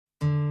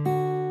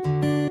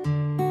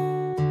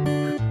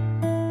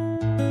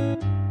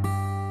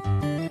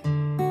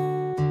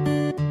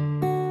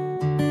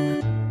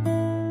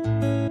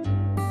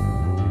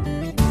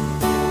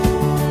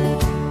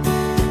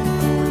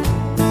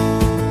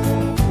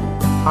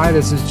Hi,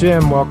 this is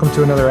Jim. Welcome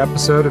to another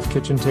episode of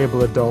Kitchen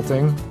Table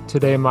Adulting.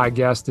 Today, my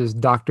guest is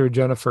Dr.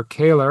 Jennifer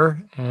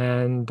Kaler,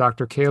 and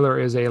Dr. Kaler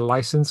is a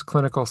licensed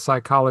clinical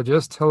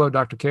psychologist. Hello,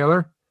 Dr.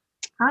 Kaler.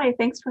 Hi,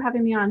 thanks for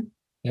having me on.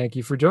 Thank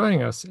you for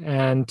joining us.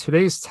 And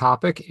today's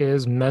topic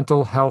is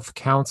mental health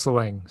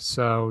counseling.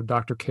 So,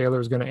 Dr.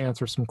 Kaler is going to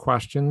answer some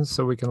questions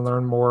so we can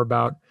learn more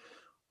about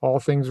all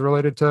things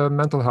related to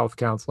mental health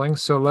counseling.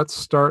 So, let's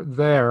start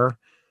there.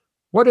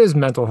 What is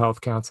mental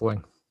health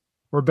counseling?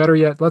 Or better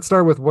yet, let's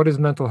start with what is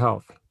mental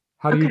health?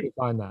 How do you Okay,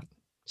 define that?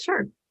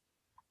 sure.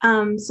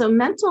 So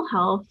mental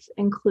health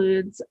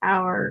includes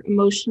our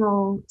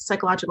emotional,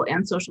 psychological,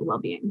 and social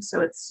well-being.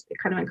 So it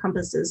kind of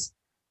encompasses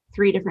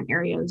three different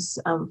areas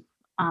of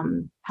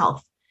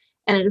health,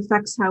 and it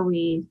affects how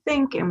we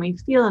think and we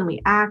feel and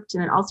we act,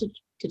 and it also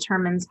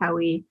determines how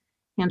we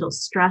handle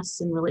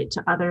stress and relate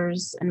to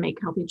others and make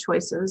healthy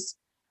choices.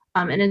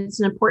 And it's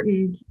an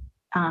important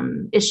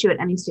issue at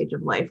any stage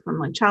of life, from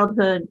like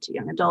childhood to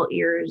young adult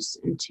years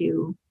and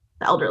to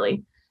the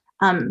elderly.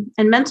 And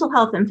mental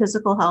health and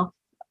physical health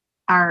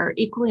are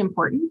equally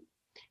important.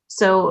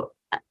 So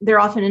they're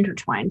often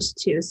intertwined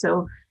too.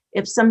 So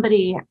if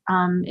somebody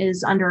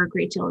is under a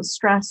great deal of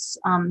stress,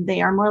 they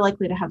are more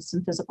likely to have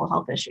some physical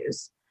health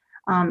issues,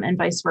 and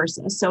vice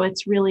versa. So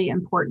it's really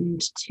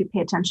important to pay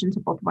attention to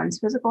both one's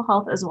physical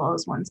health as well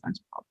as one's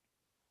mental health.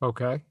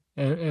 Okay.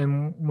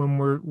 And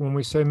when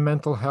we say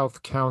mental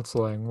health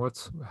counseling,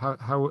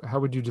 how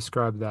would you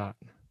describe that?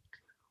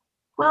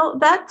 Well,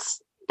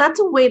 that's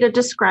a way to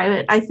describe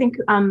it. I think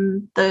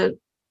the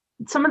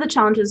some of the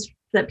challenges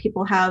that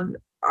people have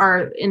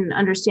are in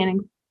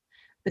understanding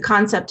the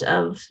concept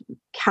of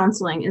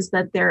counseling is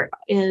that there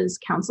is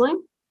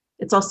counseling.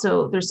 It's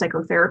also there's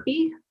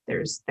psychotherapy,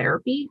 there's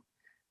therapy,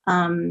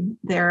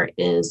 there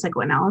is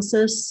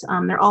psychoanalysis.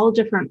 They're all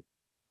different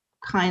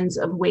kinds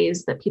of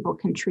ways that people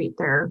can treat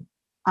their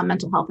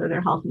mental health or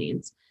their health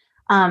needs.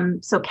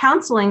 So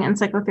counseling and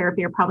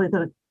psychotherapy are probably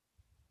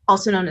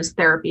also known as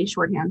therapy,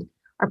 shorthand,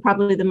 are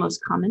probably the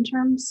most common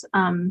terms.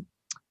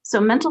 So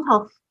mental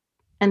health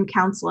and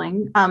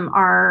counseling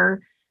are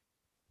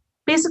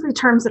basically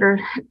terms that are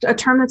a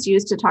term that's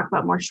used to talk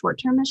about more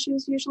short-term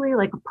issues, usually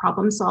like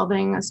problem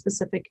solving a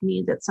specific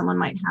need that someone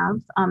might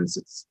have. So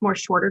it's more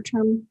shorter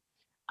term,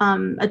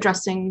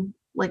 addressing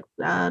like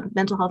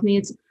mental health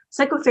needs.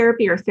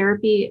 Psychotherapy or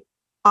therapy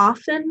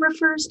often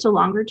refers to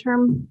longer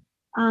term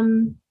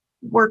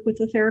work with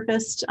a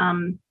therapist,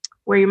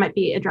 where you might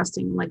be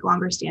addressing like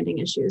longer standing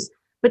issues.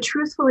 But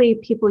truthfully,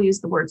 people use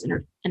the words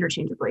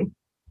interchangeably.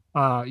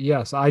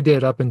 Yes, I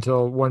did up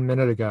until 1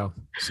 minute ago.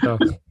 So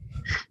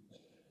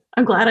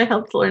I'm glad I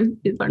helped learn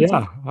yeah,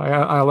 something.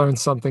 I learned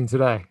something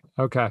today.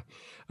 Okay.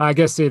 I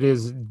guess it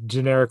is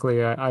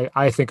generically,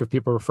 I think of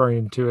people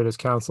referring to it as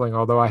counseling,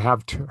 although I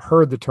have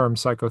heard the term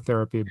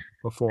psychotherapy I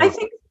before.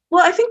 think,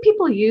 well, I think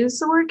people use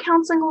the word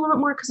counseling a little bit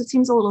more because it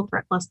seems a little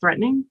less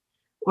threatening,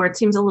 or it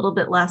seems a little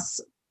bit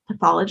less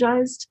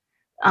pathologized.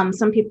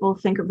 Some people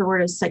think of the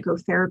word as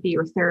psychotherapy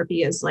or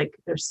therapy as like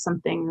there's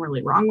something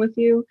really wrong with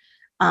you.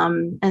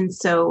 And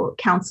so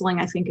counseling,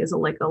 I think, is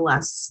like a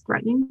less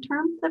threatening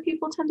term that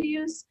people tend to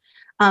use.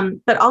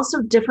 But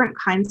also different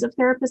kinds of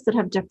therapists that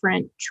have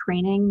different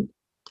training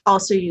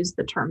also use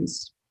the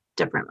terms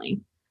differently.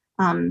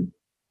 Um,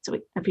 so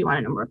if you want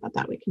to know more about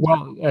that, we can talk.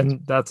 Well,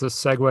 and that's a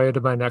segue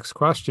to my next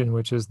question,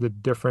 which is the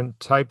different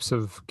types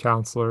of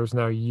counselors.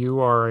 Now, you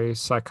are a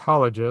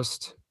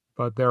psychologist,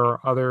 but there are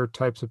other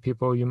types of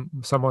people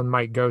someone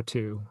might go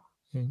to.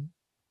 And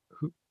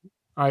who,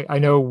 I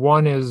know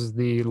one is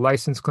the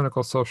licensed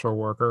clinical social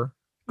worker,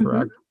 Mhm.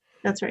 correct?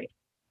 That's right.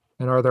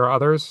 And are there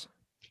others?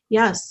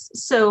 Yes.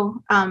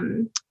 So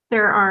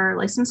there are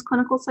licensed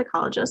clinical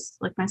psychologists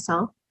like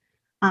myself,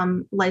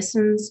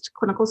 licensed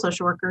clinical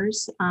social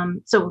workers.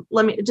 So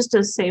let me just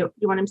to say,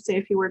 you want to say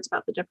a few words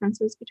about the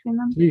differences between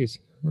them? Please.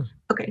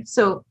 Okay.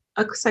 So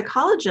a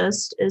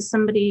psychologist is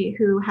somebody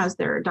who has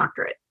their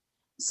doctorate.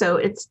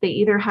 So they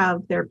either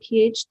have their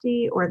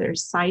PhD or their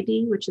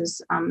PsyD, which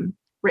is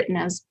written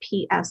as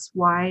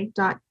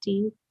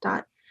PSY.D.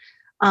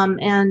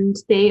 And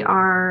they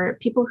are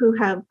people who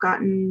have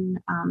gotten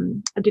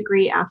a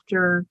degree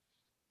after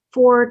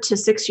 4 to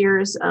 6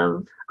 years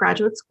of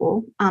graduate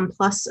school,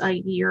 plus a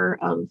year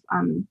of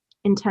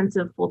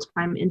intensive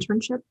full-time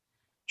internship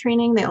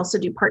training. They also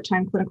do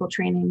part-time clinical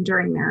training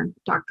during their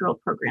doctoral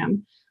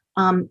program.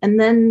 And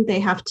then they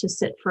have to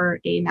sit for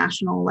a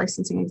national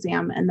licensing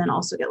exam and then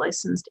also get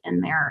licensed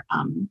in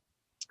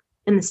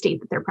in the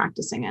state that they're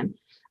practicing in.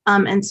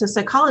 And so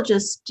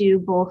psychologists do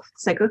both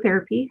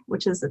psychotherapy,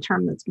 which is the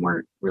term that's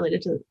more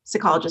related to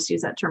psychologists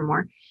use that term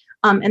more.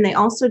 And they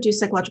also do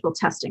psychological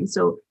testing.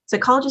 So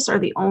psychologists are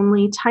the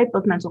only type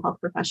of mental health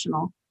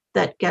professional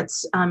that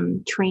gets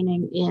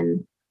training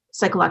in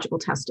psychological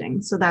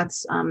testing. So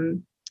that's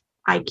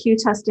IQ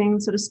testing,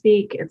 so to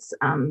speak. It's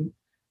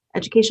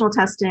educational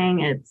testing.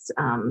 It's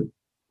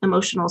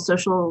emotional,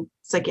 social,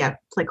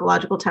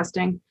 psychological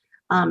testing.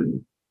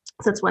 So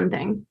that's one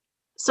thing.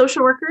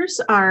 Social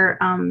workers are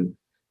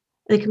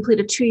they complete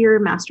a 2-year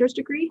master's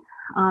degree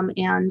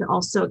and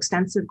also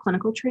extensive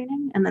clinical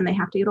training. And then they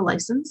have to get a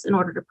license in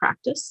order to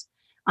practice.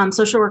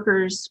 Social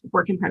workers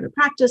work in private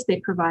practice. They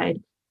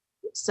provide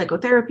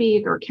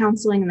psychotherapy or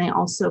counseling, and they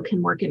also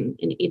can work in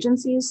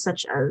agencies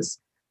such as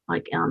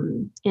like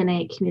in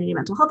a community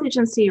mental health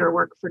agency or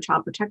work for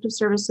Child Protective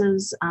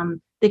Services.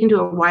 They can do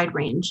a wide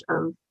range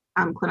of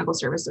clinical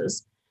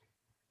services.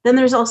 Then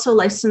there's also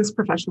licensed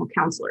professional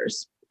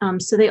counselors.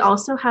 So they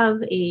also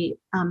have a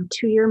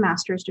 2-year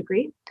master's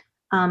degree,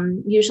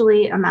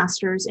 usually a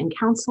master's in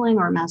counseling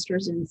or a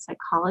master's in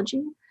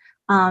psychology.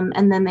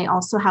 And then they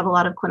also have a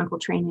lot of clinical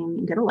training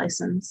and get a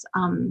license.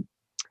 And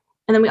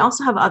then we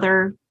also have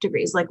other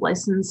degrees like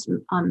licensed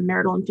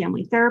marital and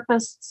family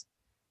therapists.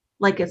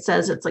 Like it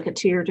says, it's like a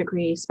 2-year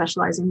degree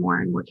specializing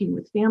more in working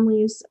with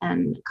families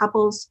and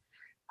couples.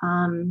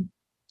 And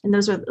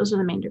those are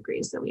the main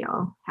degrees that we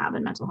all have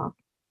in mental health.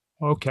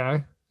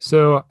 Okay.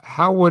 So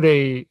how would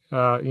again,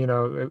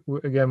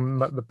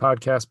 the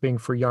podcast being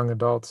for young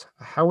adults,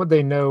 how would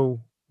they know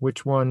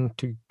which one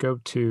to go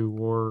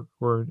to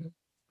or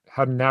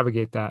how to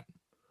navigate that?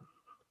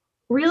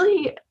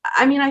 Really,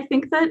 I mean, I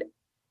think that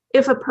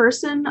if a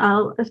person,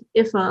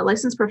 if a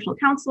licensed professional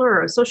counselor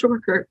or a social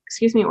worker,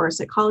 or a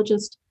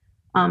psychologist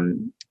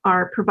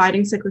are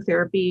providing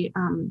psychotherapy,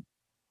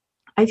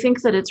 I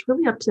think that it's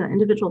really up to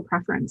individual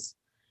preference.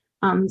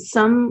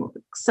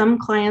 Some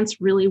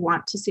clients really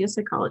want to see a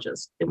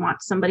psychologist. They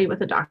want somebody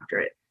with a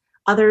doctorate.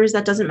 Others,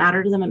 that doesn't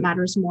matter to them. It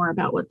matters more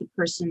about what the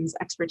person's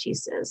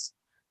expertise is.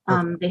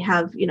 Okay. They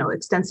have,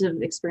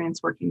 extensive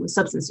experience working with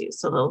substance use,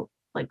 so they'll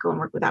like go and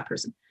work with that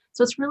person.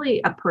 So it's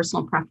really a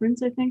personal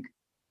preference, I think.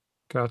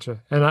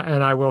 Gotcha. And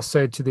I will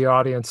say to the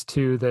audience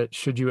too, that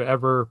should you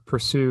ever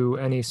pursue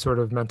any sort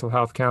of mental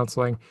health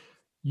counseling,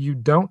 you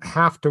don't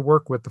have to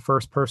work with the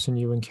first person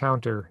you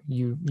encounter.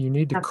 You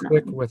need to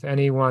click Definitely. with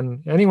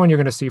anyone you're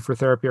going to see for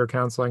therapy or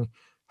counseling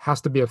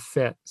has to be a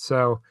fit.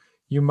 So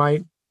you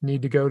might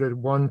need to go to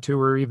 1, 2,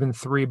 or even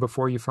 3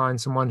 before you find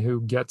someone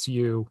who gets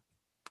you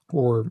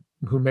or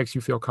who makes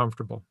you feel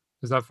comfortable.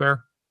 Is that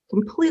fair?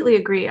 Completely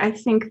agree. I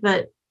think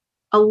that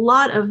a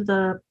lot of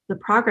the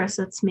progress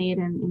that's made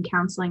in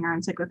counseling or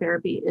in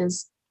psychotherapy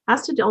has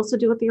to also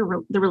do with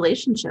the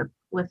relationship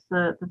with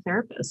the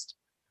therapist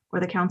or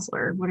the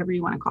counselor, whatever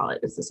you want to call it.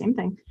 It's the same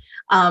thing.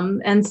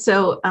 And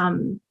so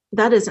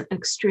that is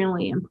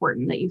extremely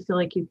important, that you feel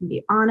like you can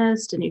be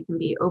honest and you can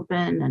be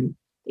open and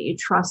that you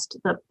trust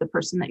the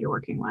person that you're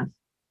working with.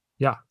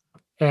 Yeah.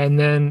 And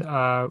then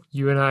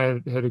you and I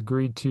had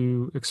agreed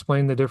to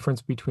explain the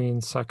difference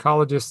between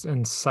psychologists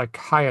and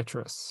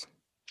psychiatrists.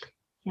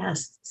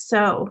 Yes.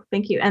 So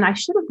thank you. And I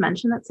should have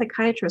mentioned that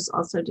psychiatrists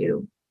also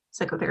do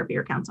psychotherapy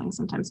or counseling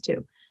sometimes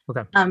too.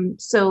 Okay.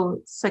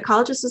 So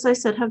psychologists, as I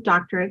said, have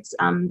doctorates.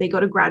 They go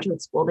to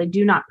graduate school. They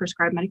do not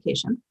prescribe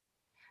medication.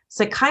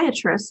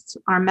 Psychiatrists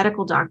are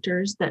medical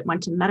doctors that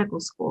went to medical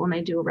school and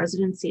they do a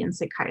residency in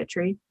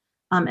psychiatry.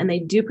 And they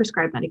do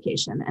prescribe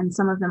medication. And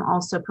some of them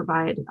also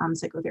provide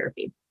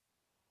psychotherapy.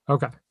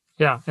 Okay.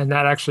 Yeah. And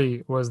that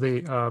actually was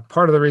the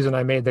part of the reason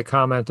I made the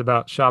comment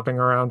about shopping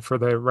around for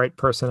the right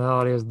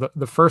personality is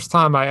the first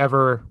time I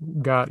ever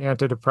got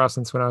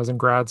antidepressants when I was in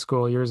grad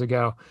school years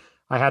ago,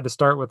 I had to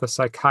start with a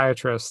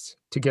psychiatrist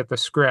to get the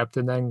script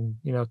and then,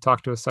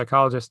 talk to a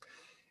psychologist.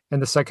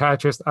 And the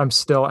psychiatrist, I'm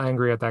still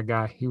angry at that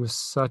guy. He was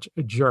such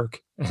a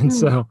jerk. And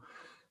so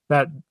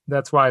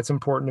that's why it's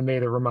important to me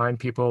to remind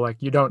people,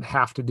 like, you don't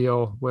have to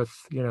deal with,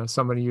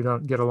 somebody you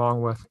don't get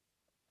along with.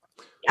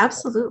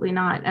 Absolutely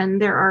not.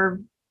 And there are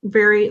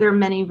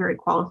many very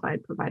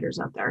qualified providers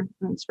out there.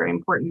 And it's very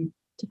important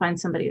to find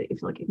somebody that you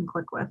feel like you can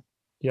click with.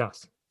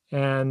 Yes.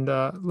 And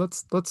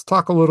let's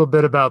talk a little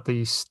bit about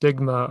the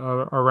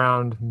stigma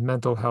around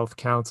mental health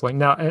counseling.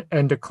 Now,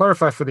 and to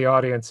clarify for the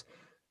audience,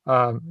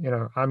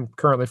 I'm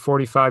currently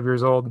 45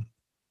 years old.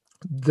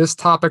 This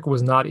topic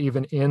was not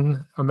even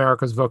in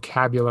America's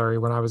vocabulary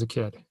when I was a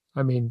kid.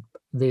 I mean,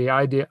 the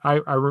idea,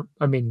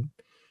 I mean,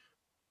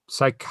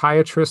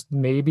 psychiatrist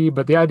maybe,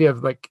 but the idea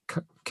of like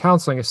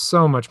counseling is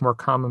so much more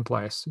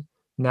commonplace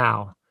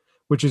now,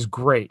 which is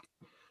great.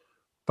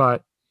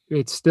 But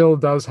it still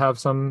does have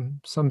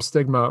some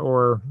stigma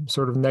or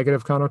sort of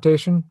negative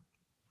connotation.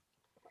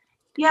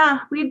 Yeah,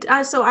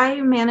 so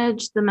I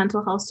manage the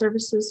mental health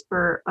services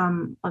for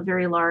a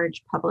very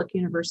large public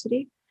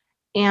university,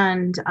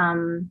 and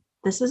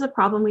this is a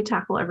problem we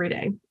tackle every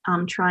day.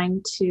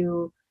 Trying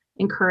to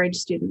encourage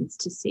students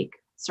to seek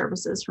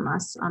services from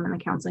us in the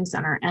counseling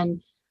center,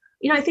 and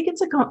I think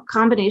it's a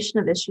combination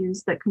of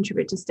issues that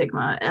contribute to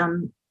stigma.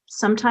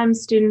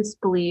 Sometimes students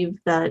believe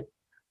that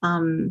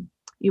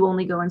you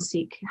only go and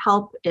seek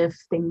help if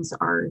things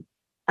are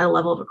at a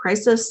level of a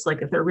crisis,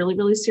 like if they're really,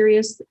 really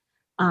serious.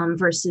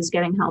 Versus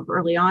getting help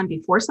early on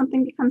before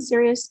something becomes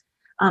serious.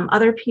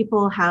 Other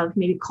people have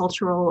maybe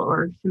cultural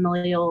or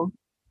familial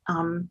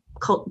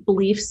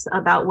beliefs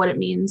about what it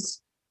means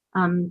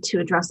to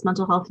address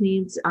mental health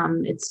needs.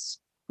 It's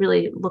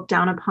really looked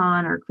down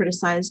upon or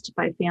criticized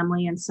by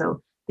family, and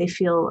so they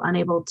feel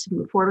unable to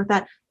move forward with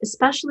that.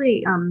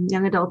 Especially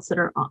young adults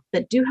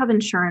that do have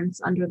insurance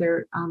under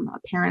their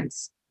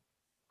parents'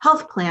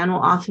 health plan will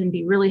often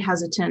be really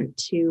hesitant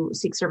to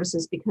seek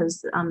services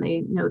because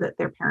they know that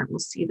their parent will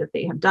see that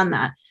they have done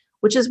that,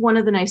 which is one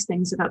of the nice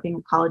things about being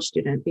a college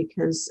student,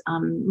 because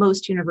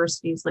most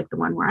universities, like the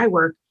one where I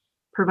work,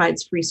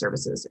 provides free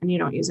services and you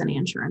don't use any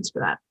insurance for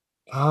that.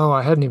 Oh,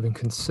 I hadn't even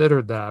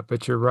considered that,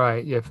 but you're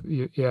right.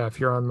 Yeah, if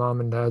you're on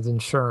mom and dad's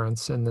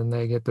insurance and then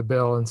they get the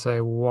bill and say,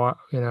 what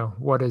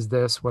is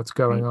this? What's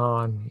going Right.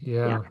 on?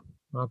 Yeah.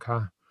 Yeah.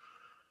 Okay.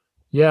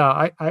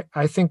 Yeah,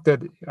 I think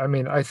that, I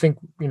mean, I think,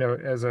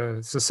 as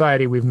a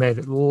society, we've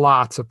made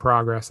lots of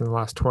progress in the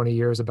last 20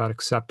 years about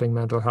accepting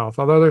mental health,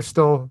 although there's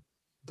still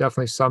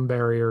definitely some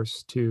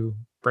barriers to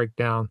break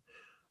down.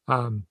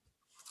 Um,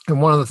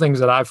 and one of the things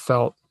that I've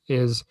felt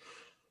is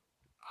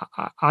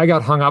I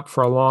got hung up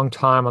for a long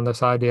time on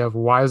this idea of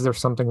why is there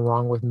something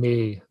wrong with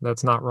me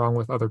that's not wrong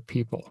with other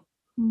people?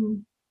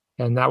 Mhm.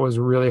 And that was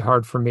really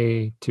hard for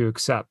me to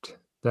accept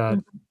that.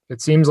 Mhm.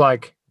 It seems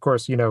like, of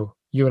course,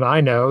 you and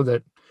I know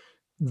that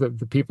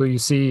the people you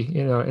see,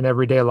 in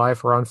everyday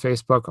life or on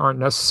Facebook aren't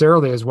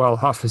necessarily as well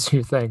off as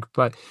you think,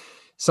 but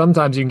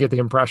sometimes you can get the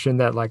impression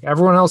that like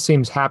everyone else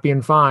seems happy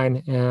and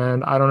fine,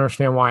 and I don't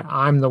understand why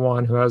I'm the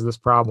one who has this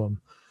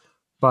problem.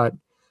 But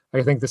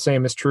I think the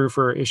same is true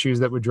for issues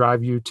that would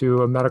drive you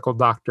to a medical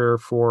doctor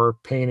for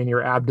pain in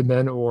your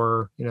abdomen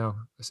or,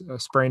 a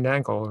sprained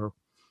ankle, or,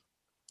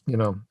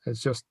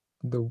 it's just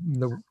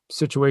the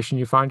situation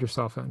you find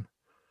yourself in.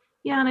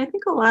 Yeah, and I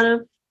think a lot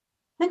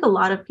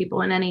of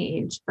people in any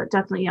age, but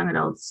definitely young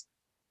adults.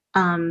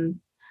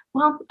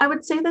 Well, I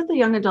would say that the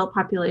young adult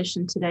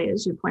population today,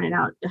 as you pointed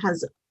out,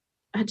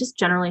 just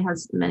generally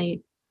has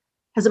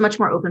a much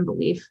more open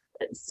belief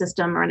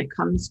system when it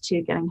comes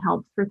to getting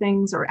help for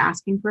things or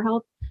asking for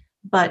help.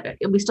 But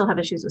we still have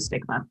issues with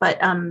stigma. But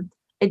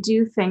I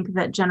do think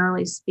that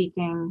generally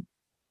speaking,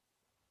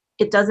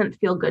 it doesn't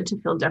feel good to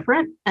feel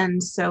different.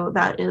 And so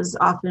that is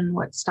often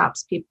what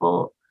stops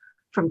people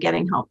from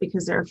getting help,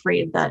 because they're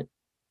afraid that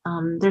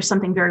there's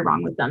something very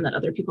wrong with them that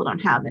other people don't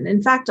have. And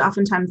in fact,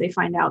 oftentimes they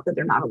find out that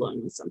they're not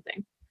alone with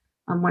something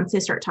once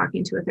they start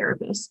talking to a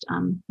therapist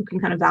who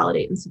can kind of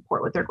validate and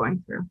support what they're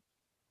going through.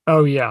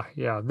 Oh yeah,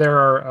 yeah. There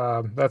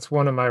are. That's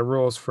one of my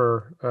rules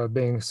for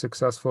being a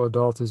successful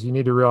adult is you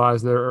need to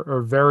realize there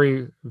are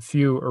very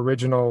few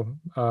original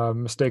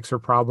mistakes or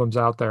problems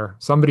out there.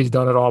 Somebody's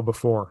done it all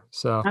before,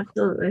 so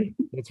Absolutely.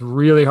 it's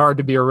really hard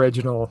to be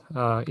original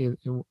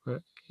in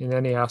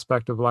any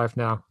aspect of life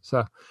now.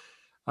 So,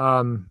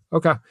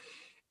 okay.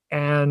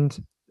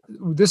 And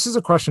this is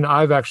a question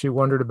I've actually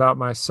wondered about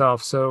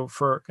myself. So,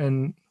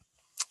 and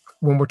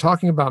when we're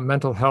talking about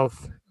mental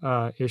health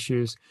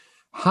issues,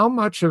 how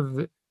much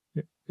of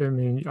I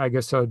mean, I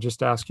guess I'll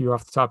just ask you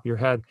off the top of your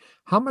head,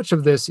 how much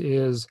of this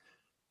is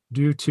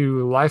due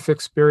to life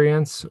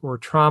experience or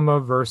trauma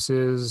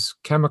versus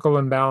chemical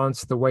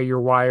imbalance, the way you're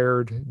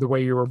wired, the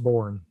way you were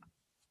born?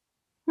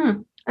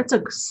 That's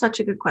such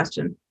a good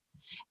question.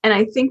 And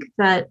I think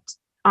that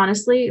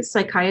honestly,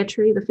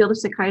 psychiatry, the field of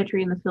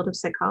psychiatry and the field of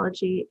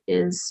psychology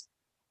is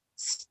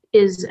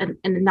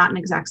not an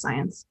exact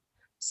science.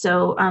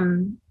 So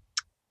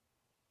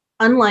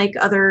unlike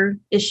other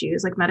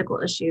issues like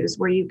medical issues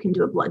where you can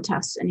do a blood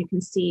test and you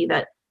can see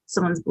that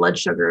someone's blood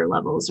sugar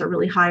levels are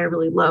really high or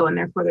really low and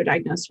therefore they're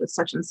diagnosed with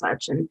such and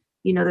such, and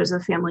there's a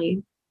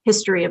family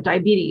history of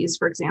diabetes,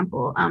 for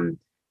example.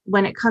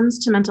 When it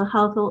comes to mental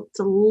health, it's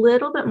a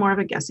little bit more of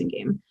a guessing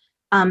game.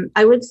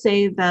 I would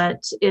say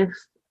that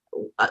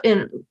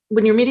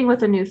when you're meeting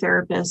with a new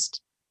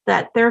therapist,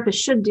 that therapist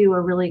should do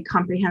a really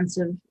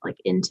comprehensive like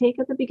intake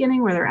at the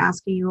beginning where they're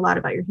asking you a lot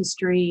about your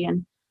history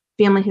and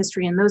family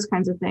history and those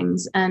kinds of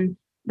things. And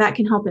that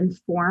can help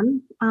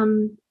inform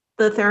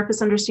the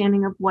therapist's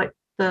understanding of what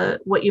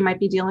you might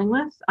be dealing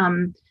with.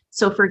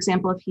 So for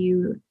example, if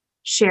you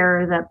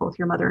share that both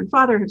your mother and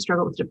father have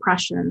struggled with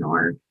depression,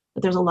 or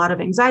that there's a lot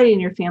of anxiety in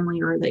your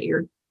family, or that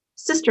your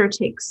sister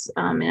takes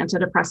an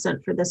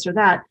antidepressant for this or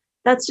that,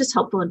 that's just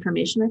helpful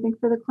information, I think,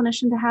 for the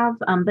clinician to have.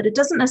 But it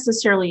doesn't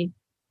necessarily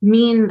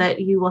mean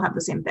that you will have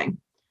the same thing.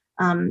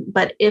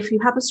 But if you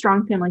have a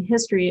strong family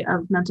history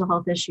of mental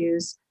health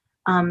issues,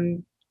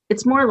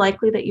 it's more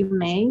likely that you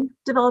may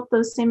develop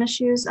those same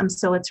issues.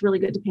 So it's really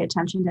good to pay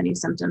attention to any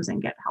symptoms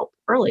and get help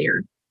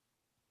earlier.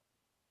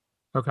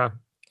 Okay.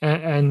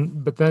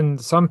 But then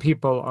some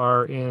people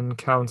are in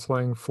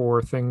counseling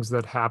for things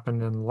that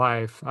happen in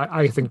life.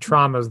 I think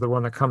trauma is the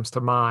one that comes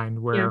to mind,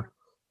 Yeah. where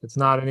it's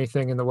not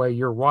anything in the way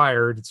you're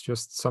wired. It's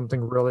just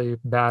something really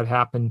bad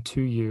happened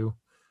to you.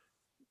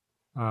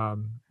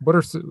 What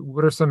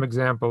are some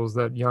examples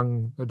that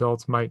young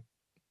adults might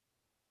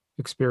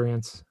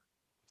experience?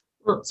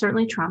 Well,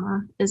 certainly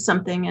trauma is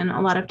something, and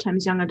a lot of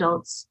times young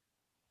adults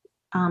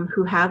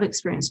who have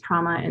experienced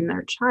trauma in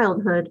their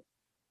childhood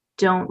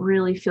don't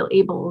really feel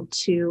able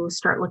to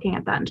start looking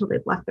at that until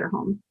they've left their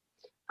home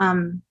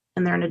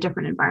and they're in a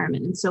different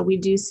environment. And so we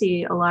do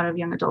see a lot of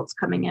young adults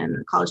coming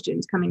in, college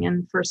students coming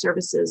in for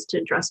services to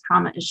address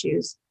trauma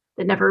issues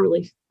that they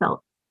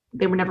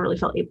were never really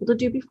felt able to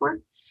do before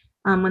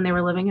when they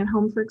were living at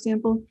home, for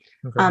example.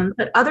 Okay.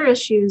 But other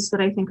issues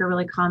that I think are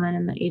really common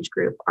in the age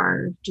group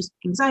are just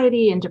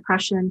anxiety and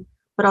depression,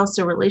 but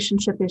also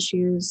relationship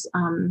issues,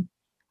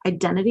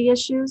 identity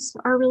issues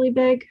are really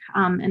big,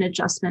 and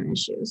adjustment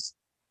issues.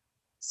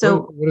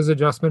 So, What does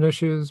adjustment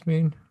issues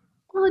mean?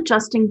 well,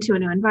 adjusting to a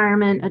new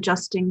environment,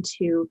 adjusting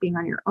to being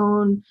on your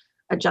own,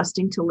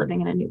 adjusting to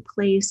living in a new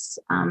place,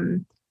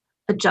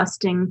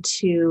 adjusting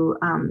to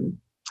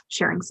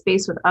sharing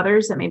space with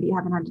others that maybe you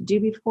haven't had to do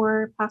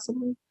before,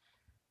 possibly.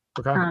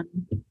 Okay.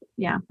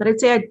 Yeah, but I'd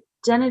say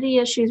identity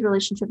issues,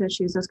 relationship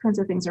issues, those kinds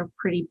of things are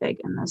pretty big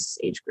in this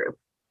age group.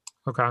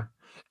 Okay.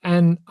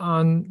 And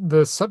on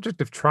the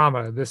subject of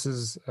trauma, this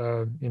is,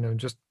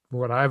 just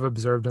what I've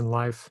observed in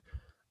life.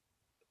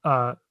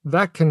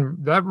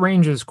 That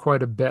ranges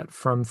quite a bit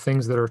from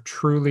things that are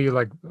truly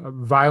like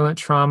violent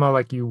trauma,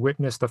 like you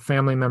witnessed a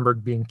family member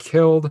being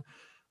killed,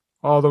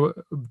 all the way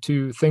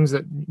to things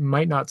that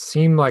might not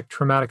seem like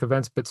traumatic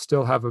events, but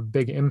still have a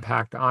big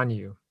impact on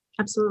you.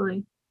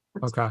 Absolutely.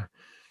 Okay.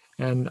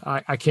 And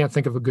I can't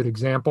think of a good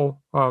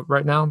example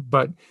right now,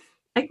 but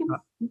I can.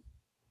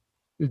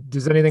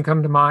 does anything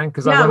come to mind?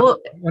 Because Yeah, well,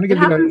 want to it give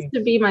happens you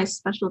to be my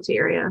specialty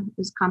area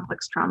is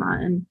complex trauma,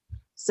 and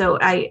so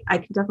I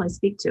can definitely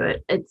speak to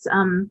it. It's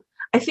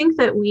I think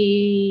that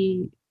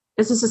we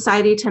as a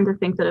society tend to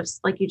think that if,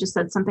 like you just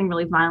said, something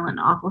really violent and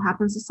awful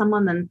happens to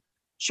someone, then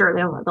sure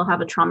they'll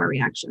have a trauma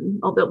reaction,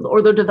 or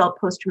they'll develop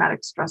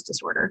post-traumatic stress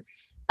disorder,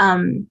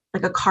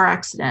 like a car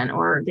accident,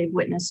 or they've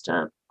witnessed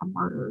a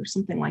murder or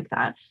something like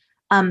that.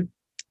 Um,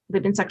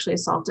 they've been sexually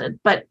assaulted.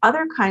 But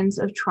other kinds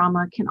of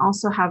trauma can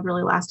also have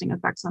really lasting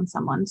effects on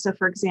someone. So,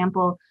 for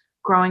example,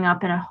 growing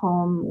up in a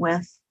home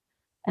with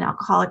an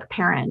alcoholic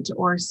parent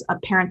or a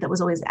parent that was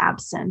always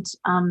absent,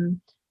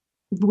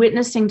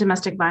 witnessing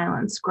domestic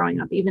violence growing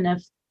up, even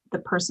if the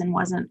person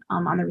wasn't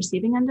on the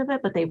receiving end of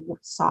it, but they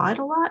saw it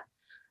a lot.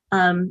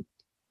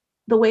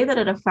 The way that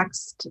it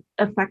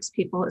affects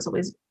people is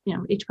always,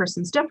 each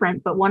person's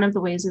different, but one of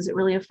the ways is it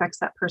really affects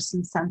that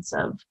person's sense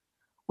of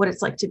what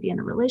it's like to be in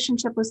a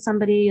relationship with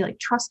somebody, like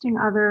trusting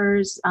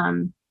others.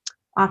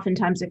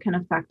 Oftentimes it can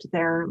affect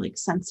their like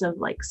sense of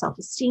like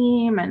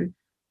self-esteem and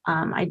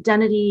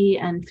identity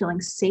and feeling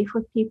safe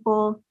with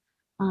people.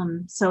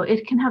 So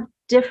it can have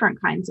different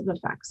kinds of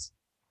effects.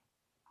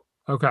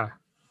 Okay,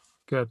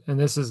 good. And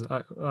this is,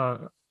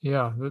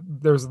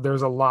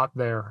 there's a lot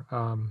there.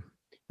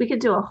 We could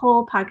do a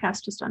whole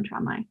podcast just on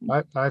trauma, I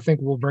think. I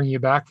think we'll bring you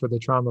back for the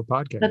trauma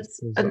podcast.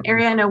 That's an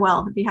area I know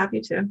well. I'd be happy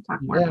to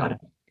talk more about it.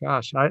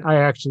 Gosh, I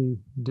actually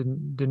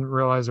didn't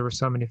realize there were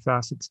so many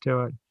facets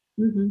to it.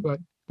 Mm-hmm.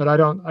 But I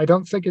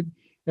don't think it.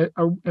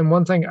 And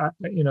one thing,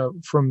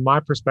 from my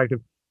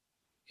perspective,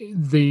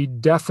 the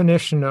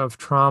definition of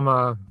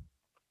trauma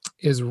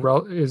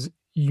is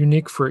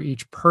unique for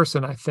each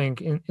person. I think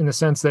in the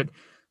sense that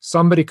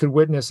somebody could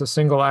witness a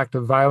single act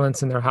of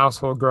violence in their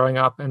household growing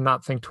up and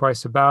not think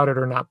twice about it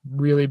or not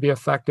really be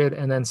affected,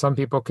 and then some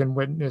people can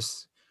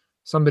witness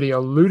somebody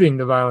alluding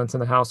to violence in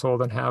the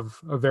household and have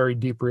a very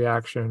deep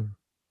reaction.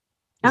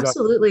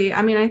 Absolutely.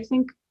 I mean, I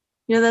think,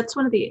 that's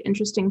one of the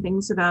interesting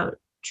things about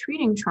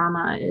treating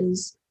trauma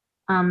is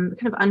kind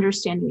of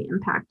understanding the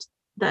impact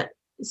that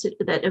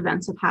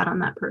events have had on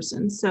that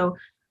person. So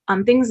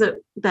things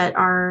that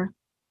are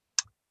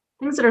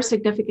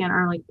significant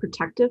are like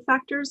protective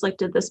factors. Like,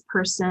 did this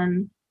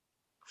person,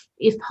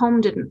 if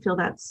home didn't feel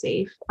that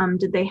safe,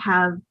 did they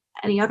have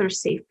any other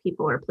safe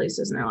people or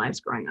places in their lives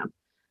growing up?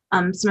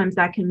 Sometimes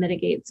that can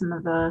mitigate some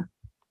of the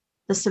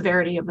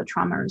severity of a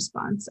trauma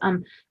response.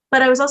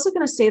 But I was also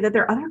going to say that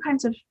there are other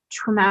kinds of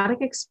traumatic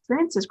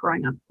experiences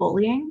growing up.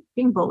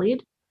 Being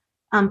bullied,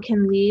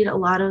 can lead a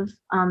lot of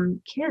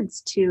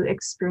kids to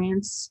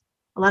experience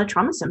a lot of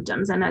trauma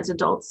symptoms, and as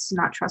adults,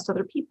 not trust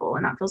other people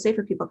and not feel safe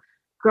with people.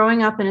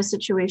 Growing up in a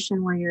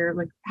situation where you're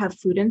like have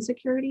food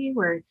insecurity,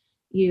 where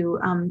you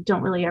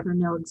don't really ever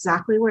know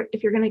exactly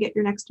if you're going to get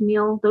your next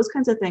meal, those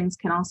kinds of things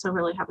can also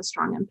really have a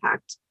strong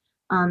impact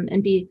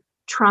and be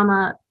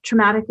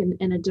traumatic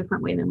in a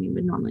different way than we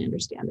would normally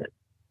understand it.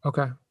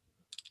 Okay.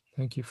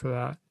 Thank you for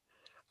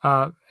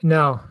that.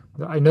 Now,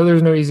 I know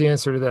there's no easy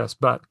answer to this,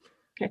 but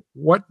okay.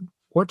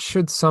 What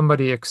should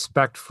somebody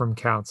expect from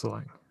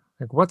counseling?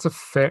 Like,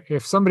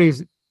 if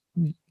somebody's,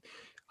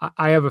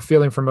 I have a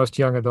feeling for most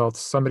young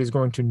adults, somebody's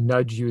going to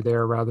nudge you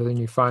there rather than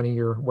you finding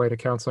your way to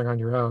counseling on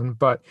your own.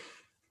 But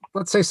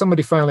let's say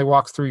somebody finally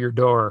walks through your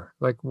door,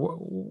 like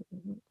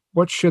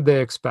what should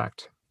they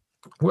expect?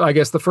 Well, I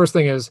guess the first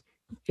thing is,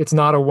 it's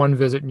not a one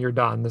visit and you're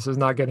done. This is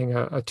not getting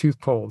a tooth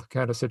pulled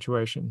kind of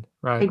situation,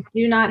 right? I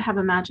do not have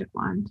a magic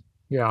wand.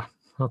 Yeah.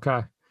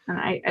 Okay. And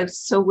I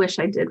so wish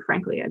I did,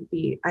 frankly.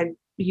 I'd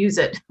use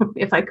it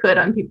if I could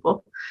on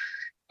people.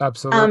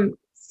 Absolutely.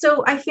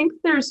 So I think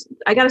there's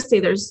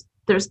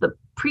the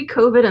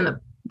pre-COVID and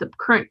the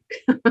current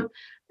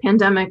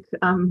pandemic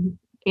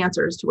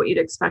answers to what you'd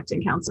expect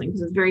in counseling,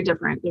 because it's very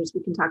different.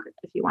 We can talk,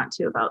 if you want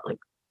to, about like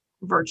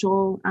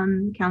virtual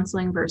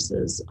counseling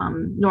versus in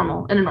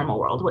a normal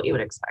world, what you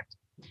would expect.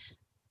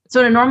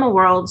 So in a normal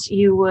world,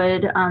 you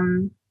would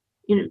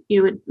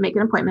you would make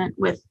an appointment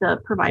with the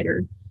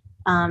provider,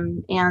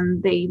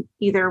 and they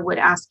either would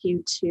ask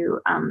you to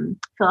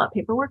fill out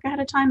paperwork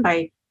ahead of time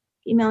by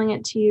emailing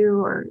it to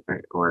you,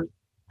 or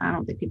I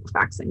don't think people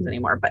fax things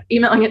anymore, but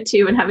emailing it to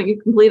you and having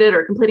you complete it,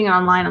 or completing it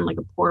online on like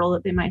a portal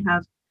that they might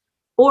have.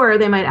 Or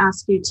they might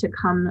ask you to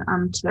come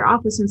to their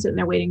office and sit in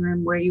their waiting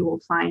room, where you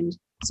will find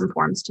some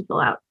forms to fill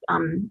out,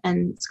 and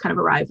it's kind of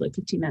arrive like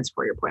 15 minutes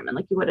before your appointment,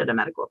 like you would at a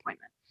medical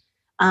appointment.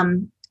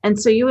 And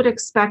so you would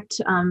expect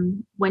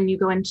when you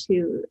go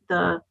into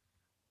the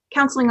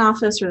counseling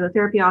office or the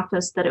therapy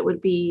office that it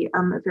would be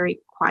a very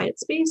quiet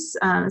space,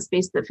 a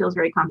space that feels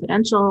very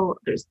confidential.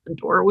 The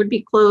door would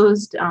be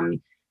closed.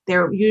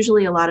 There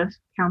usually a lot of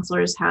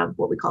counselors have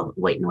what we call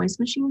white noise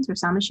machines or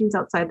sound machines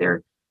outside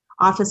their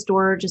office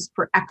door, just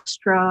for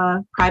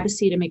extra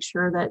privacy, to make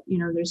sure that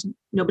there's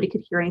nobody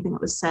could hear anything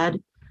that was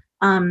said.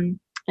 And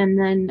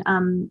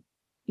then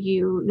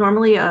you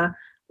normally a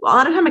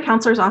lot of time a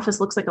counselor's office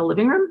looks like a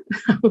living room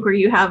where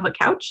you have a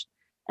couch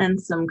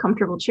and some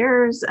comfortable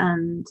chairs,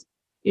 and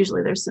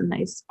usually there's some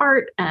nice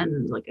art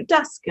and like a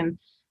desk. And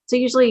so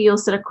usually you'll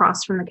sit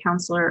across from the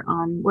counselor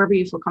on wherever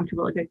you feel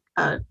comfortable, like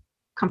a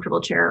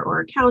comfortable chair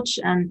or a couch.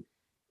 And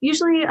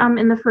usually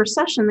in the first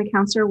session, the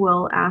counselor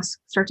will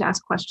start to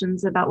ask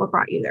questions about what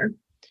brought you there,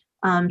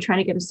 trying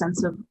to get a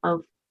sense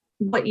of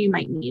what you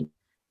might need,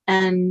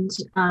 and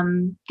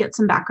get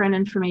some background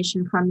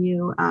information from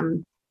you,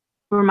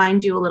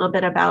 remind you a little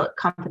bit about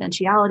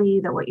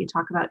confidentiality, that what you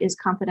talk about is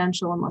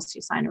confidential unless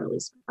you sign a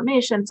release of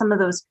information, some of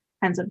those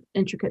kinds of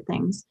intricate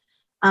things.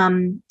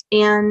 And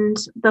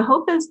the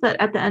hope is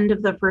that at the end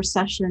of the first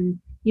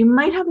session, you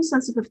might have a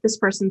sense of if this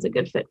person's a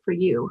good fit for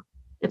you,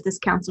 if this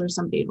counselor is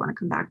somebody you'd want to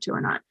come back to or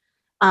not.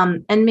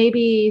 And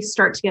maybe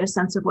start to get a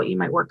sense of what you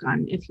might work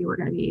on if you were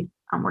going to be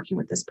working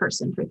with this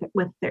person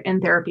in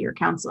therapy or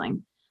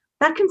counseling.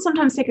 That can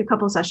sometimes take a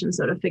couple sessions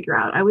though to figure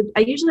out. I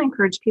usually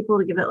encourage people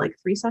to give it like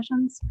 3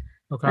 sessions.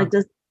 Okay.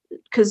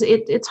 Because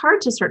it's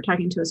hard to start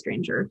talking to a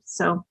stranger.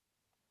 So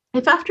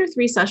if after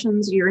 3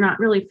 sessions you're not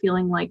really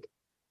feeling like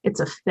it's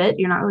a fit,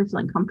 you're not really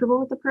feeling comfortable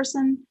with the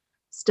person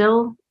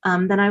still,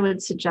 then I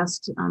would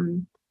suggest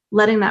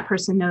letting that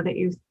person know that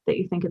you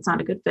think it's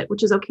not a good fit,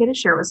 which is okay to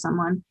share with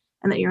someone,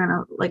 and that you're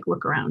gonna like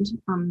look around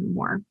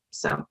more.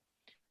 So.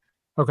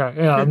 Okay,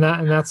 yeah, and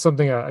that's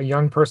something a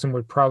young person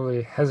would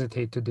probably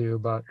hesitate to do,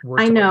 but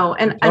I know,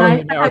 and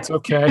now it's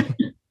okay.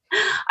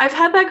 I've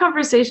had that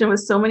conversation with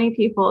so many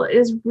people. It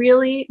is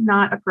really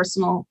not a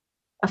personal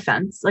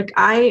offense. Like,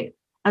 I,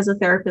 as a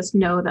therapist,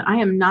 know that I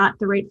am not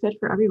the right fit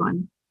for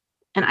everyone,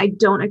 and I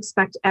don't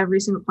expect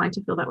every single client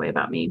to feel that way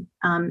about me.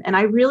 And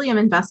I really am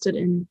invested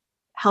in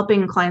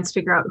helping clients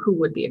figure out who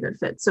would be a good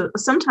fit. So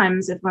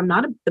sometimes if I'm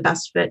not the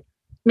best fit,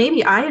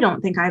 maybe I don't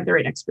think I have the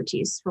right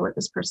expertise for what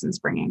this person's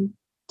bringing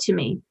to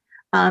me.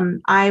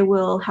 I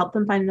will help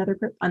them find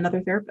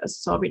another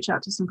therapist. So I'll reach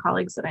out to some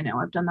colleagues that I know.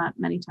 I've done that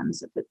many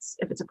times if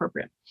it's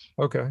appropriate.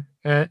 Okay,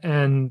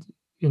 and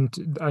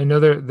I know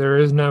there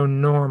is no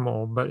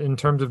normal, but in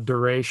terms of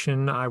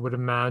duration, I would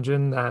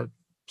imagine that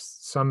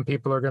some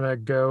people are going to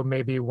go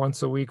maybe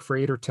once a week for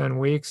 8 or 10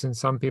 weeks, and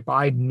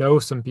I know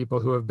some people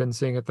who have been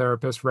seeing a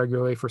therapist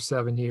regularly for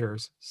 7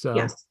 years. So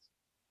yes,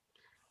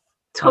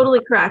 totally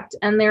correct.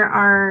 And there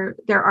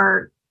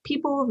are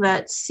people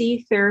that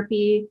see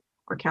therapy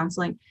or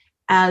counseling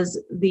as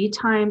the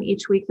time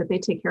each week that they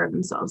take care of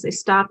themselves. They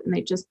stop and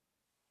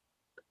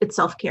it's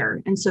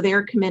self-care. And so they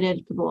are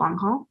committed for the long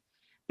haul.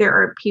 There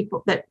are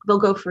people that they'll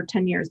go for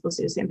 10 years, they'll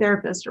see the same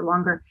therapist or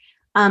longer.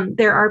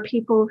 There are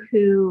people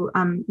who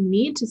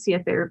need to see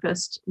a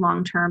therapist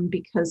long-term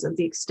because of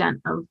the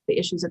extent of the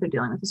issues that they're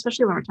dealing with,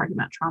 especially when we're talking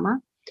about trauma.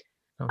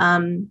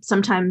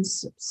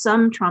 Sometimes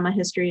some trauma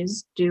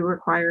histories do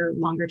require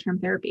longer-term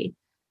therapy.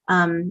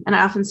 And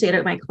I often say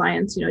to my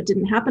clients, it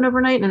didn't happen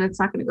overnight and it's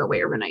not going to go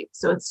away overnight.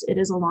 So it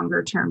is a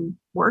longer term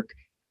work.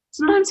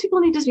 Sometimes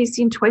people need to be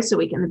seen twice a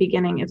week in the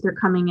beginning if they're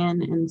coming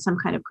in some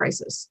kind of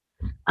crisis,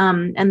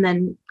 and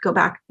then go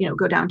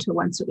down to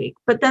once a week.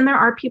 But then there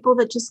are people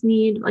that just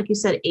need, like you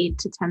said, 8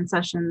 to 10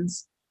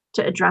 sessions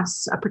to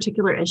address a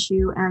particular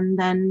issue, and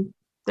then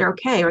they're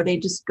okay, or they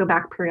just go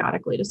back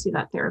periodically to see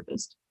that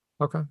therapist.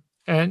 Okay.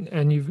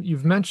 And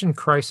you've mentioned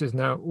crisis.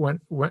 Now, when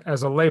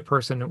as a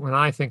layperson, when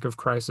I think of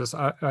crisis,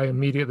 I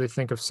immediately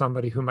think of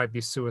somebody who might be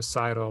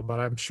suicidal. But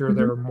I'm sure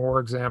there are more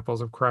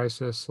examples of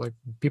crisis, like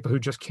people who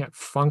just can't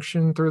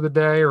function through the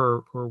day,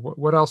 or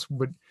what else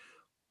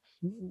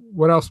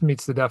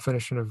meets the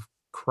definition of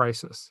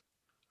crisis?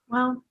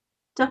 Well,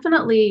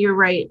 definitely, you're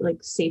right. Like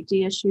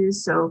safety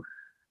issues. So,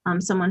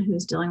 someone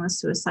who's dealing with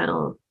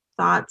suicidal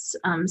thoughts,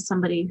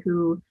 somebody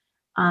who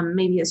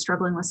maybe is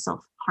struggling with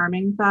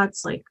self-harming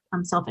thoughts, like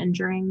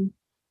self-injuring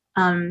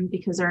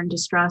because they're in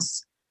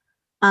distress.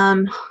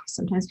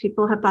 Sometimes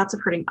people have thoughts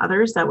of hurting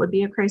others. That would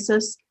be a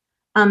crisis.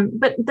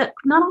 But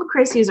not all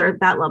crises are at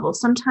that level.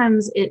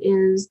 Sometimes it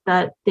is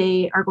that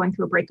they are going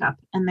through a breakup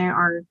and they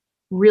are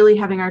really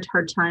having a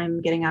hard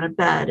time getting out of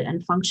bed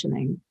and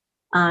functioning.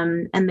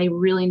 And they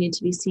really need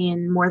to be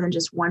seen more than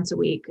just once a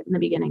week in the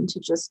beginning to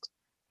just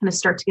kind of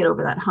start to get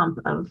over that hump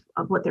of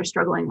what they're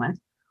struggling with.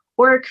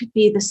 Or it could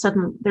be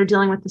they're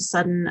dealing with the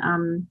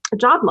sudden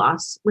job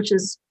loss, which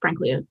is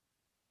frankly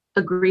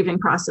a grieving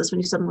process when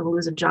you suddenly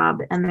lose a job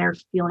and they're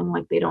feeling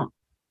like they don't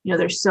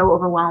they're so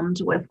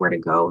overwhelmed with where to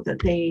go that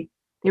they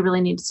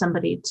really need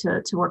somebody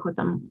to work with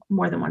them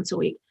more than once a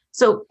week.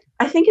 So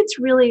I think it's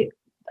really,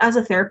 as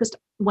a therapist,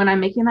 when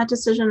I'm making that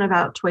decision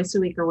about twice a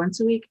week or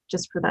once a week,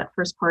 just for that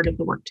first part of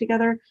the work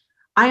together,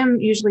 I am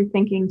usually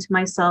thinking to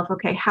myself,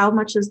 okay, how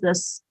much is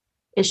this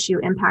issue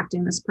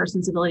impacting this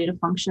person's ability to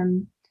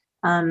function?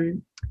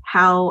 Um,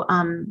 how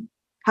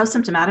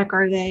symptomatic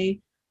are they?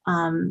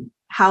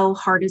 How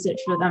hard is it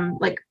for them?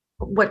 Like,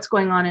 what's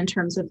going on in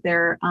terms of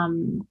their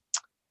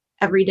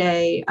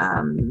everyday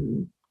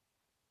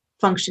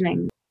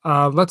functioning?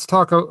 Let's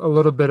talk a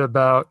little bit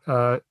about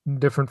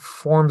different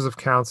forms of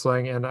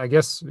counseling. And I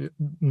guess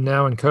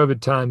now in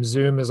COVID times,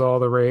 Zoom is all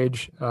the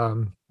rage.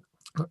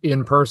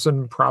 In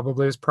person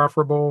probably is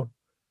preferable,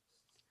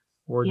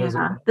 or does it?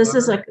 Yeah,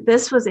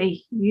 this was a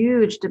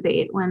huge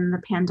debate when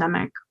the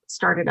pandemic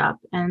started up,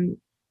 and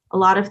a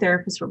lot of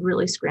therapists were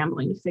really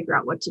scrambling to figure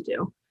out what to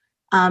do.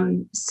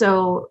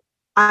 So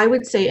I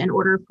would say, in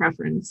order of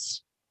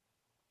preference,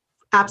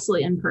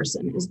 absolutely in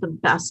person is the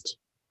best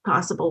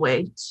possible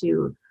way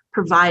to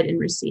provide and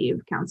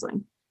receive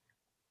counseling.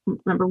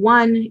 Number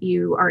one,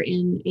 you are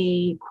in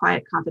a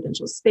quiet,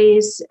 confidential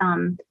space.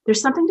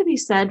 There's something to be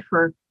said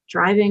for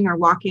driving or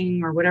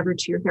walking or whatever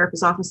to your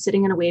therapist's office,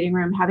 sitting in a waiting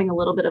room, having a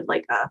little bit of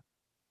like a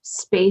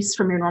space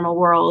from your normal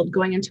world,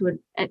 going into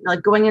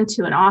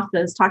an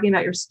office, talking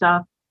about your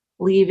stuff,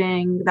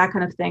 leaving, that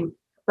kind of thing.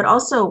 But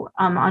also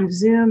on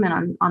Zoom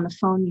and on the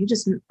phone,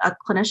 a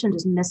clinician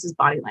just misses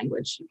body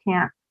language. You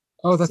can't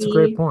Oh, that's a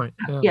great see, point.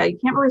 yeah, you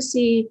can't really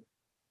see.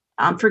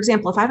 For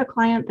example, if I have a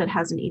client that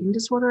has an eating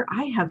disorder,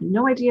 I have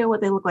no idea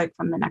what they look like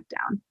from the neck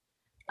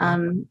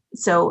down.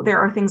 So there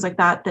are things like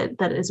that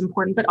is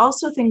important, but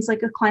also things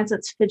like a client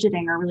that's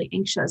fidgeting or really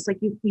anxious, like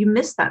you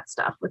miss that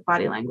stuff with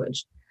body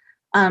language.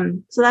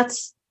 So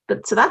that's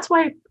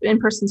why in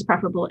person is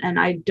preferable. And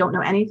I don't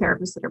know any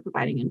therapists that are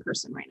providing in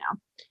person right now.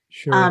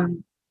 Sure.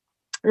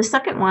 The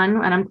second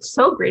one, and I'm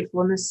so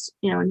grateful in this,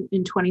 in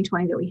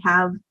 2020 that we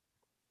have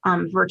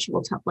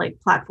virtual like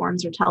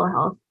platforms or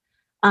telehealth,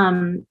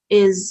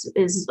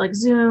 is like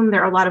Zoom.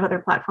 There are a lot of other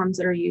platforms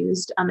that are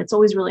used. It's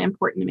always really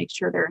important to make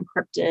sure they're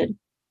encrypted.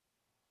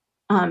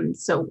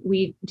 So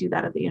we do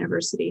that at the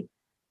university.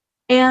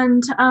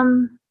 And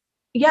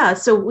yeah,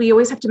 so we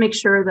always have to make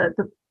sure that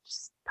the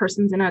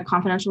person's in a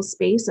confidential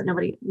space,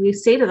 that we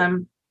say to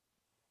them,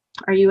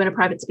 are you in a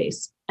private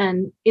space?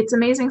 And it's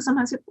amazing.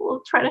 Sometimes people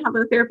will try to have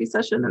a therapy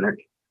session and their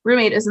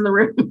roommate is in the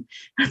room.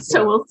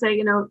 So we'll say,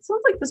 it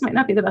sounds like this might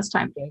not be the best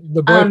time.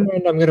 The boyfriend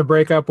I'm going to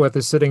break up with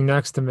is sitting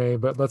next to me,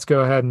 but let's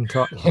go ahead and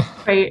talk.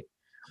 Right.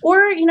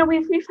 Or,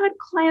 we've had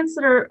clients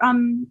that are,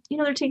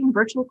 they're taking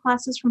virtual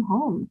classes from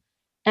home,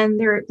 and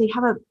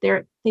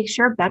they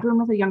share a bedroom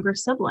with a younger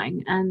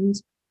sibling, and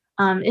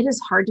it is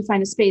hard to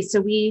find a space.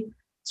 So we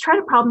try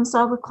to problem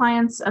solve with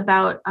clients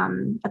about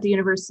at the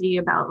university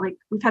about, like,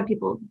 we've had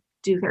people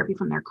do therapy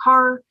from their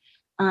car.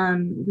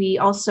 We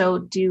also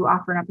do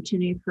offer an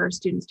opportunity for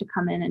students to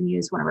come in and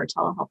use one of our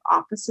telehealth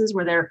offices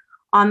where they're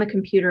on the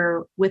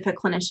computer with a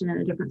clinician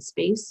in a different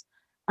space,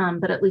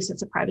 but at least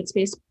it's a private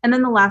space. And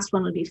then the last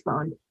one would be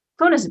phone.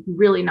 Phone is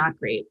really not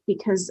great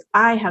because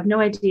I have no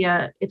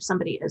idea if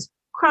somebody is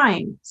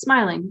crying,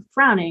 smiling,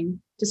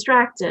 frowning,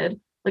 distracted,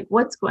 like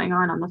what's going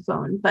on the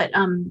phone. But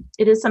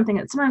it is something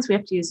that sometimes we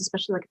have to use,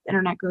 especially like if the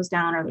internet goes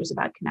down or there's a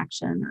bad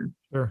connection or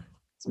Sure.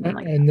 something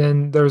like that. And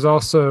then there's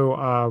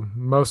also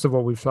most of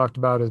what we've talked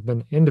about has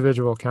been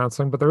individual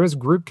counseling, but there is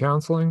group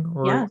counseling.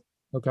 Yeah.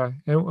 Okay.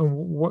 And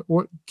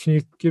what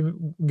can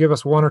you give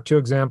us one or two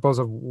examples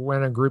of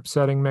when a group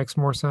setting makes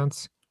more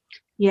sense?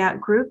 Yeah,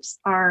 groups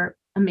are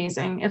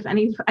amazing.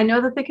 I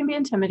know that they can be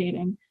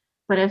intimidating,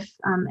 but if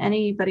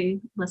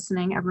anybody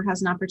listening ever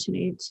has an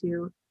opportunity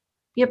to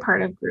be a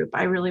part of group,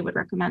 I really would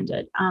recommend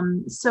it.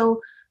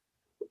 So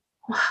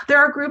there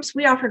are groups,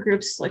 we offer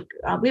groups like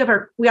we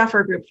offer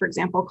a group, for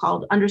example,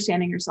 called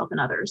Understanding Yourself and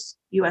Others,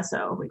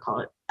 USO, we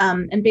call it.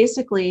 And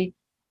basically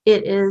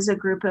it is a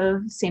group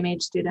of same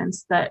age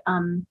students that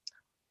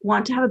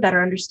want to have a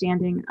better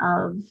understanding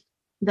of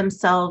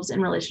themselves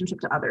in relationship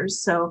to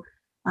others. So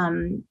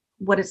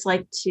what it's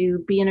like to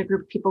be in a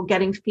group of people,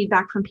 getting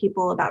feedback from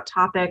people about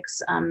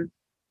topics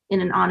in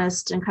an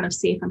honest and kind of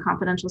safe and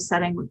confidential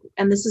setting.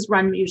 And this is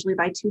run usually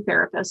by two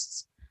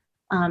therapists,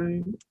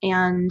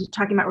 and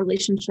talking about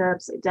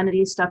relationships,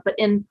 identity stuff, but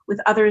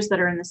with others that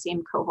are in the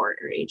same cohort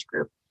or age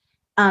group.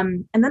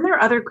 And then there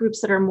are other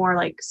groups that are more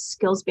like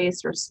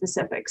skills-based or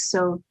specific.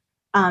 So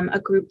a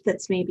group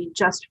that's maybe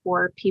just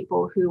for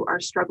people who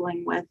are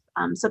struggling with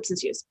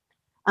substance use.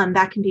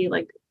 That can be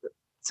like,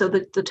 so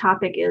the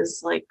topic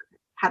is like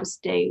how to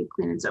stay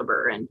clean and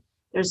sober, and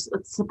there's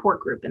a support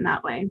group in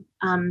that way.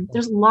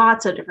 There's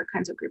lots of different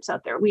kinds of groups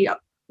out there. We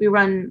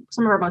run,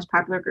 some of our most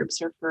popular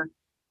groups are for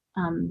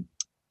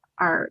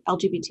our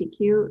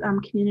LGBTQ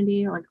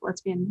community, like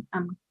lesbian,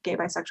 gay,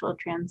 bisexual,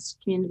 trans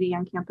community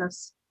on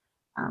campus.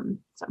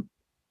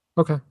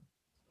 Okay.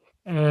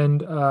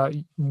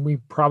 And we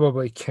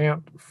probably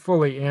can't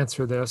fully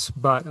answer this,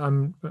 but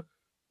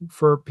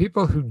for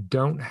people who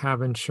don't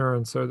have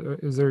insurance,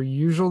 is there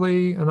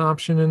usually an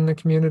option in the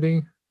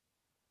community?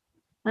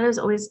 That is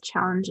always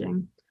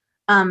challenging.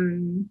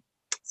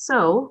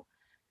 So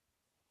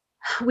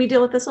we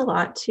deal with this a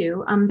lot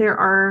too. There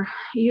are,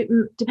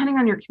 depending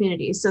on your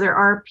community, so there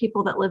are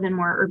people that live in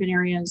more urban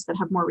areas that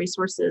have more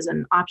resources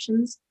and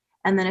options.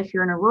 And then if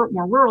you're in a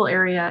more rural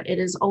area, it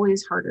is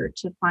always harder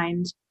to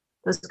find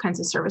those kinds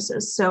of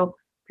services. So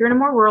if you're in a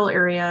more rural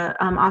area,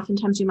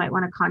 oftentimes you might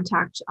want to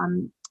contact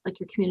like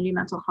your community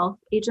mental health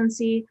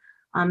agency.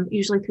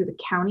 Usually through the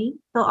county,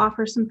 they'll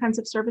offer some kinds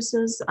of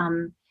services,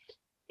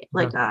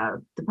 like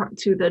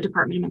to the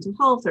Department of Mental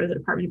Health or the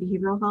Department of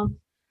Behavioral Health.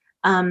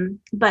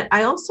 But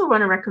I also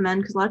want to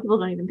recommend, because a lot of people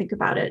don't even think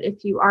about it,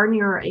 if you are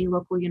near a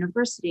local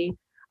university,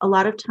 a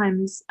lot of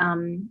times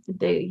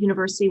the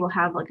university will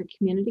have like a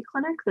community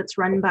clinic that's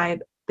run by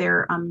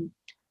their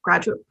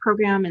graduate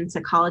program in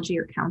psychology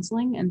or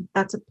counseling. And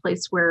that's a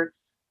place where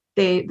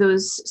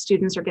those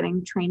students are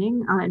getting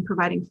training and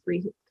providing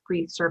free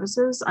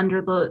services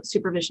under the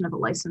supervision of a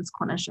licensed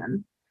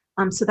clinician.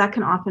 So that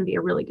can often be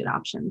a really good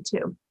option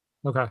too.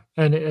 Okay.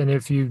 And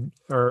if you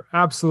are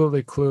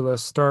absolutely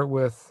clueless, start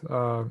with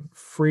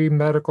free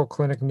medical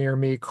clinic near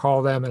me,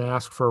 call them and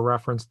ask for a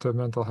reference to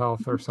mental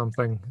health or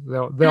something.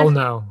 They'll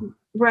know.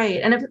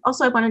 Right. And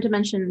also I wanted to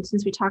mention,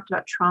 since we talked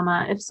about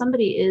trauma, if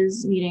somebody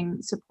is needing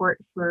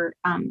support for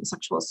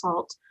sexual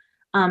assault,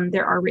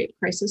 there are rape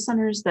crisis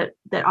centers that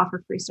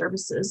offer free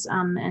services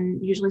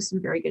and usually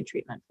some very good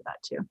treatment for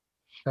that too.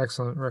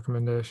 Excellent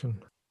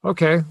recommendation.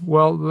 Okay.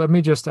 Well, let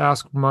me just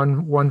ask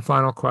one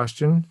final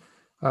question.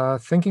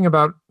 Thinking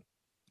about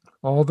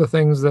all the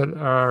things that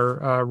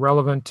are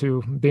relevant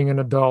to being an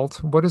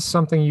adult, what is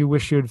something you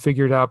wish you had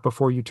figured out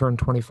before you turned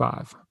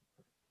 25?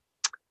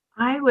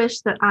 I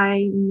wish that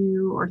I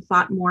knew or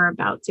thought more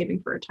about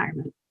saving for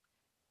retirement.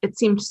 It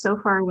seemed so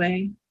far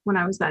away when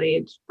I was that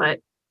age, but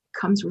it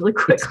comes really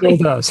quickly. It still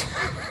does.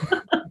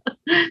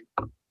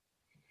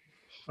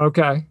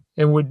 Okay.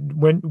 And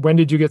when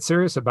did you get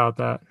serious about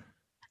that?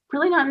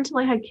 Really not until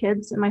I had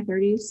kids in my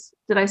 30s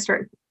did I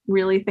start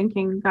really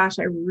thinking, gosh,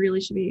 I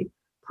really should be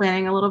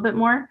planning a little bit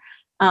more.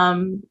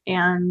 So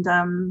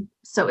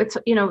it's,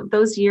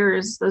 those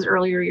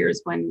earlier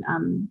years when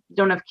you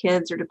don't have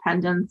kids or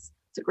dependents,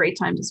 it's a great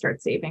time to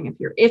start saving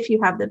if you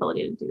have the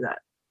ability to do that.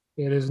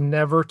 It is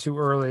never too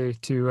early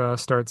to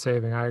start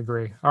saving. I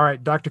agree. All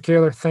right, Dr.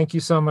 Kaler, thank you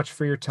so much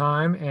for your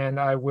time, and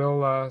I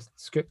will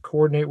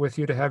coordinate with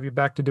you to have you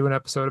back to do an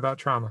episode about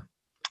trauma.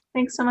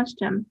 Thanks so much,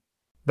 Jim.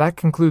 That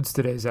concludes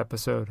today's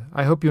episode.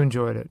 I hope you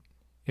enjoyed it.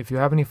 If you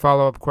have any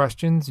follow-up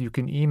questions, you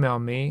can email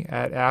me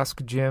at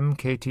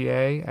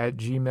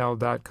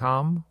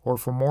askjimkta@gmail.com, or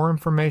for more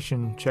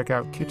information, check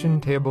out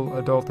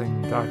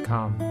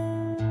kitchentableadulting.com.